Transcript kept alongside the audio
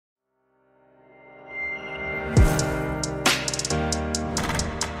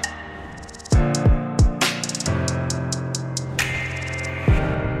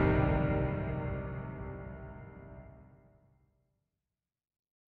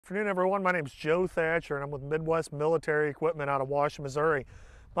afternoon, everyone. My name is Joe Thatcher, and I'm with Midwest Military Equipment out of Washington, Missouri.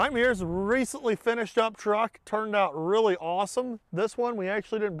 Behind me here is a recently finished up truck. Turned out really awesome. This one we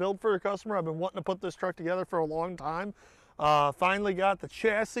actually didn't build for a customer. I've been wanting to put this truck together for a long time. Finally got the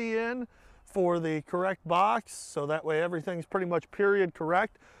chassis in for the correct box, so that way everything's pretty much period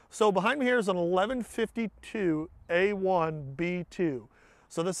correct. So behind me here is an 1152 A1 B2.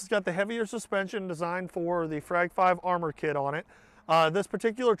 So this has got the heavier suspension designed for the Frag 5 armor kit on it. This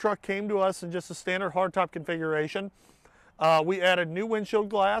particular truck came to us in just a standard hardtop configuration. We added new windshield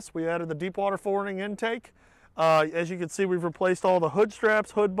glass. We added the deep water forwarding intake. As you can see, we've replaced all the hood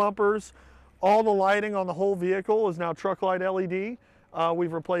straps, hood bumpers. All the lighting on the whole vehicle is now Truck-lite LED.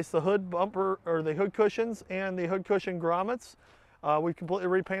 We've replaced the hood bumper, or the hood cushions, and the hood cushion grommets. We completely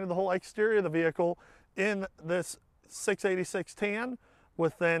repainted the whole exterior of the vehicle in this 686 tan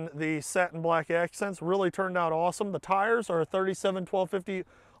with then the satin black accents. Really turned out awesome. The tires are a 37 1250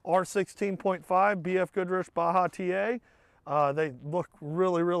 R16.5 BF Goodrich Baja TA. They look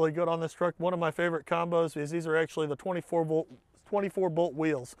really, really good on this truck. One of my favorite combos is these are actually the 24 bolt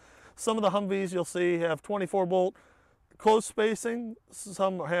wheels. Some of the Humvees you'll see have 24 bolt close spacing.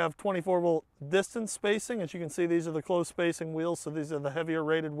 Some have 24 volt distance spacing. As you can see, these are the close spacing wheels, so these are the heavier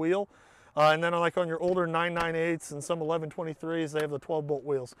rated wheel. And then like on your older 998s and some 1123s, they have the 12 bolt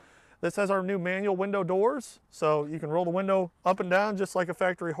wheels. This has our new manual window doors, so you can roll the window up and down just like a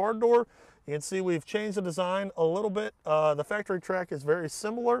factory hard door. You can see we've changed the design a little bit. The factory track is very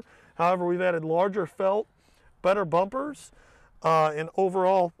similar. However, we've added larger felt, better bumpers, and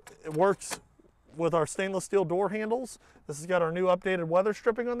overall it works with our stainless steel door handles. This has got our new updated weather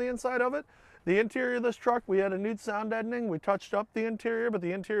stripping on the inside of it. The interior of this truck, we had a new sound deadening. We touched up the interior, but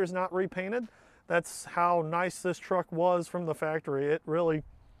the interior is not repainted. That's how nice this truck was from the factory. It really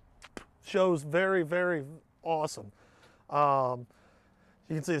shows very, very awesome.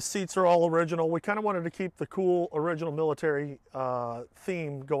 You can see the seats are all original. We kind of wanted to keep the cool original military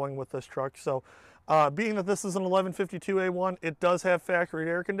theme going with this truck. So being that this is an 1152 A1, it does have factory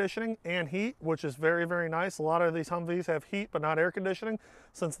air conditioning and heat, which is very, very nice. A lot of these Humvees have heat but not air conditioning.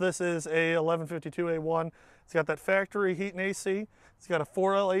 Since this is a 1152 A1, it's got that factory heat and AC. It's got a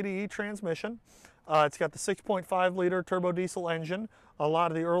 4L80E transmission. It's got the 6.5 liter turbo diesel engine. A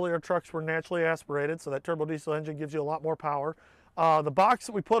lot of the earlier trucks were naturally aspirated, so that turbo diesel engine gives you a lot more power. The box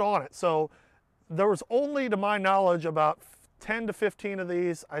that we put on it, so there was only, to my knowledge, about 10 to 15 of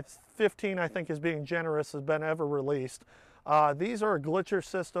these. 15, I think, is being generous, has been ever released. These are a Gichner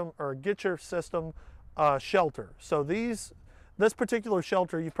system, or a Gichner system shelter. So this particular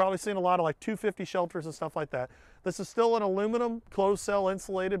shelter, you've probably seen a lot of like 250 shelters and stuff like that. This is still an aluminum closed cell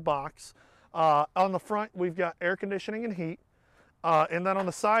insulated box. On the front, we've got air conditioning and heat. And then on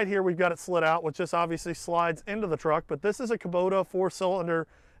the side here, we've got it slid out, which just obviously slides into the truck. But this is a Kubota 4-cylinder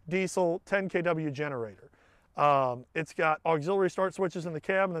diesel 10 kW generator. It's got auxiliary start switches in the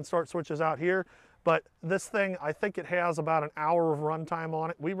cab and then start switches out here. But this thing, I think it has about an hour of runtime on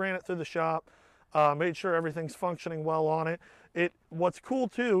it. We ran it through the shop, made sure everything's functioning well on it. What's cool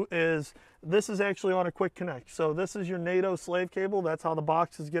too is this is actually on a quick connect. So this is your NATO slave cable. That's how the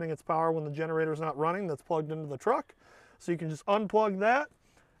box is getting its power when the generator is not running. That's plugged into the truck. So you can just unplug that,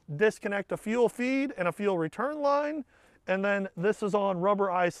 disconnect a fuel feed and a fuel return line, and then this is on rubber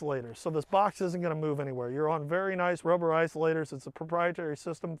isolators. So this box isn't going to move anywhere. You're on very nice rubber isolators. It's a proprietary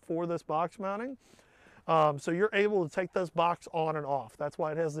system for this box mounting. So you're able to take this box on and off. That's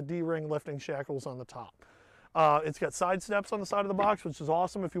why it has the D-ring lifting shackles on the top. It's got side steps on the side of the box, which is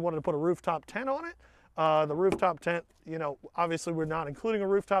awesome if you wanted to put a rooftop tent on it. The rooftop tent, you know, obviously we're not including a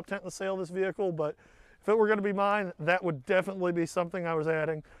rooftop tent in the sale of this vehicle, but if it were going to be mine, that would definitely be something I was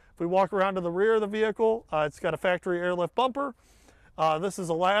adding. If we walk around to the rear of the vehicle, it's got a factory airlift bumper. This is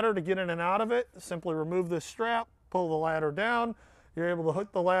a ladder to get in and out of it. Simply remove this strap, pull the ladder down. You're able to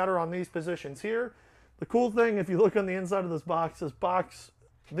hook the ladder on these positions here. The cool thing, if you look on the inside of this box,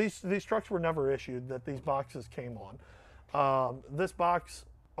 these trucks were never issued that these boxes came on. This box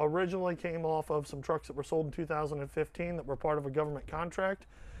originally came off of some trucks that were sold in 2015 that were part of a government contract,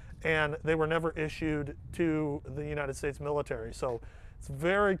 and they were never issued to the United States military. So it's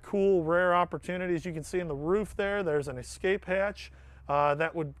very cool, rare opportunities. You can see in the roof there's an escape hatch.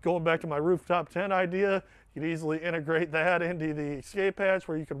 That would, going back to my rooftop tent idea, you could easily integrate that into the escape hatch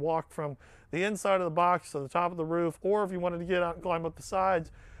where you could walk from the inside of the box to the top of the roof, or if you wanted to get out and climb up the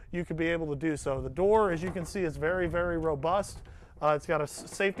sides, you could be able to do so. The door, as you can see, is very, very robust. It's got a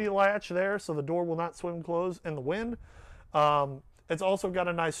safety latch there, so the door will not swing closed in the wind. It's also got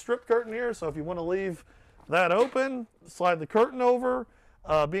a nice strip curtain here, so if you want to leave that open, slide the curtain over,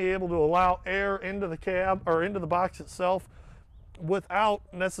 be able to allow air into the cab or into the box itself. without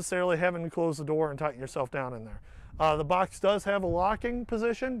necessarily having to close the door and tighten yourself down in there. The box does have a locking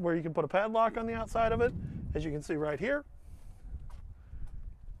position where you can put a padlock on the outside of it, as you can see right here.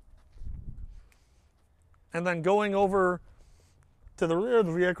 And then going over to the rear of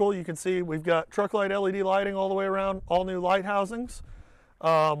the vehicle, you can see we've got Truck-lite LED lighting all the way around, all new light housings.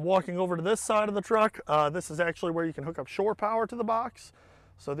 Walking over to this side of the truck, this is actually where you can hook up shore power to the box.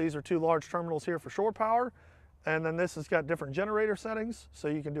 So these are two large terminals here for shore power. And then this has got different generator settings. So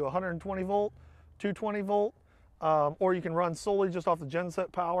you can do 120 volt, 220 volt, or you can run solely just off the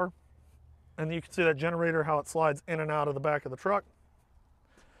genset power. And you can see that generator, how it slides in and out of the back of the truck.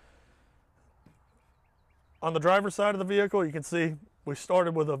 On the driver's side of the vehicle, you can see we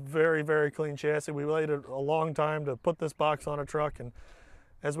started with a very, very clean chassis. We waited a long time to put this box on a truck, and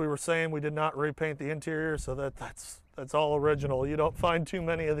as we were saying, we did not repaint the interior, so that's all original. You don't find too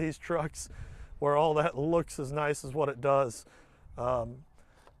many of these trucks where all that looks as nice as what it does. And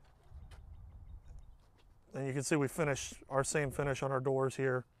you can see we finished our same finish on our doors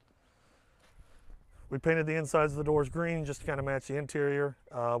here. We painted the insides of the doors green just to kind of match the interior.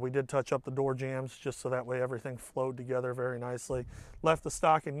 We did touch up the door jambs just so that way everything flowed together very nicely. Left the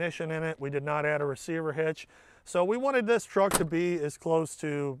stock ignition in it. We did not add a receiver hitch. So we wanted this truck to be as close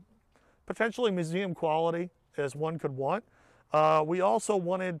to potentially museum quality as one could want. We also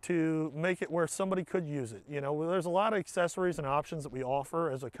wanted to make it where somebody could use it. You know, there's a lot of accessories and options that we offer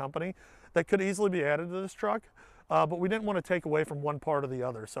as a company that could easily be added to this truck. But we didn't want to take away from one part or the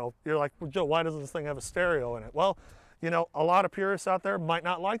other. So you're like, well, Joe, why doesn't this thing have a stereo in it? Well, you know, a lot of purists out there might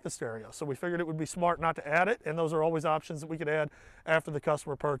not like the stereo. So we figured it would be smart not to add it. And those are always options that we could add after the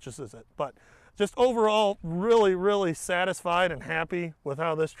customer purchases it. But just overall, really, really satisfied and happy with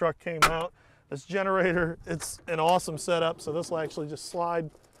how this truck came out. This generator, it's an awesome setup. So this will actually just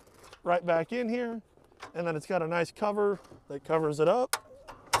slide right back in here. And then it's got a nice cover that covers it up.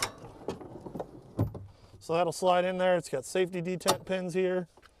 So that'll slide in there. It's got safety detent pins here.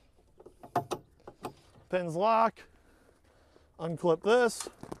 Pins lock. Unclip this,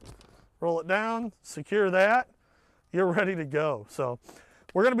 roll it down, secure that. You're ready to go. So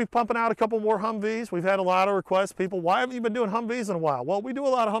we're going to be pumping out a couple more Humvees. We've had a lot of requests. People, why haven't you been doing Humvees in a while? Well, we do a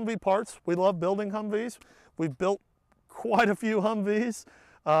lot of Humvee parts. We love building Humvees. We've built quite a few Humvees.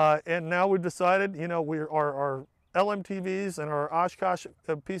 And now we've decided, you know, our LMTVs and our Oshkosh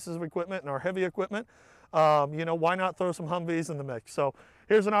pieces of equipment and our heavy equipment, you know, why not throw some Humvees in the mix? So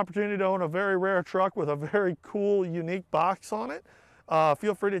here's an opportunity to own a very rare truck with a very cool, unique box on it.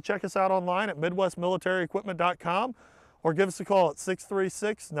 Feel free to check us out online at midwestmilitaryequipment.com or give us a call at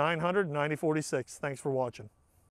 636-900-9046. Thanks for watching.